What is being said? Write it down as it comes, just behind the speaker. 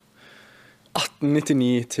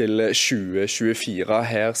1899 til 2024.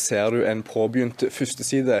 Her ser du en påbegynt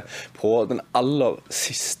førsteside på den aller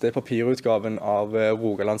siste papirutgaven av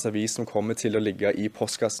Rogalands Avis som kommer til å ligge i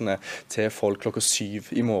postkassene til folk klokka 7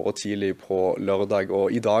 i morgen tidlig på lørdag. Og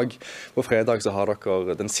i dag, på fredag, så har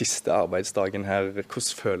dere den siste arbeidsdagen her.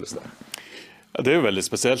 Hvordan føles det? Ja, det er jo veldig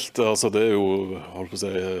spesielt. Altså, det er jo holdt på å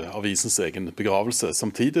si, avisens egen begravelse.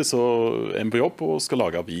 Samtidig så er vi på jobb og skal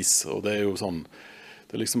lage avis, og det er jo sånn,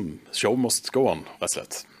 det er liksom show must go on, rett og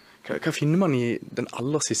slett. Hva finner man i den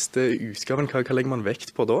aller siste utgaven? Hva legger man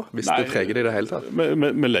vekt på da, hvis det preger det i det hele tatt?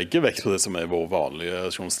 Vi legger vekt på det som er vår vanlige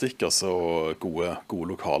journalistikk, altså gode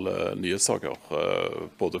lokale nyhetssaker.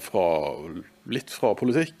 Både litt fra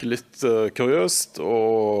politikk, litt kuriøst,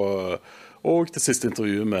 og det siste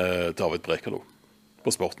intervjuet med David Brekalo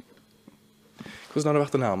på Sporten. Hvordan har det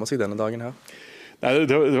vært å nærme seg denne dagen her? Nei,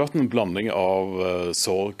 det har vært en blanding av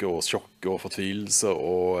sorg og sjokk og fortvilelse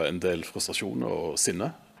og en del frustrasjon og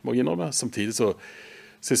sinne, må jeg innrømme. Samtidig så,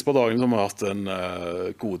 siste par dagene har vi hatt en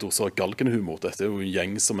god dose av galgenhumor. Dette er jo en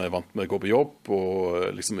gjeng som er vant med å gå på jobb,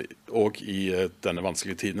 og liksom, og i denne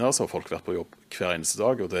vanskelige tiden her så har folk vært på jobb hver eneste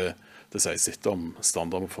dag, og det sier sitt om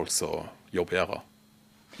standarden på folk som jobber her.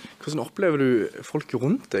 Hvordan opplever du folk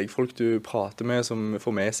rundt deg, folk du prater med som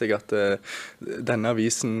får med seg at denne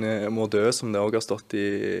avisen må dø, som det også har stått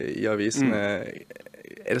i avisen?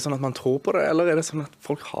 Er det sånn at man tror på det, eller er det sånn at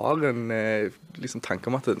folk har en liksom, tanke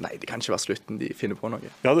om at nei, det kan ikke være slutten, de finner på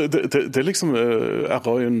noe? Ja, det er liksom, RA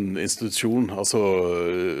er en institusjon. Altså,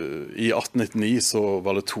 i 1899 så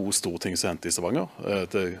var det 2 store ting som hendte i Stavanger.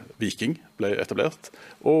 Viking ble etablert,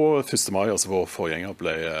 og 1. mai, altså vår forgjenger,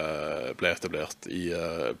 ble etablert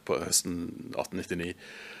på høsten 1899.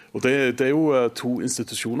 Og det er jo 2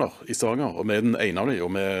 institusjoner i Stavanger, og vi er den ene av dem,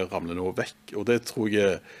 og vi ramler nå vekk. Og det tror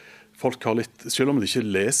jeg folk har litt, selv om de ikke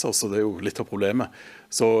leser, så det er jo litt av problemet,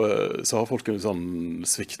 så har folk en sånn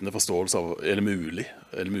sviktende forståelse av, er det mulig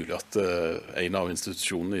at en av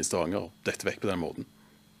institusjonene i Stavanger detter vekk på den måten?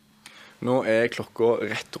 Nå er klokka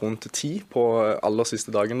rett rundt 10 på aller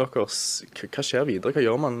siste dagen deres. Hva skjer videre? Hva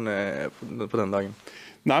gjør man på den dagen?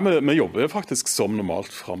 Nei, vi jobber faktisk som normalt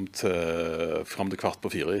frem til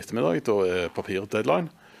 3:15 i ettermiddag. Da er papir-deadline.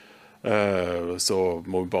 Så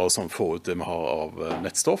må vi bare få ut det vi har av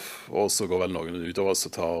nettstoff, og så går vel noen utover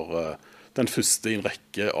og tar den første i en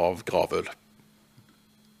rekke av gravøl.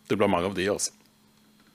 Det blir mange av de, altså.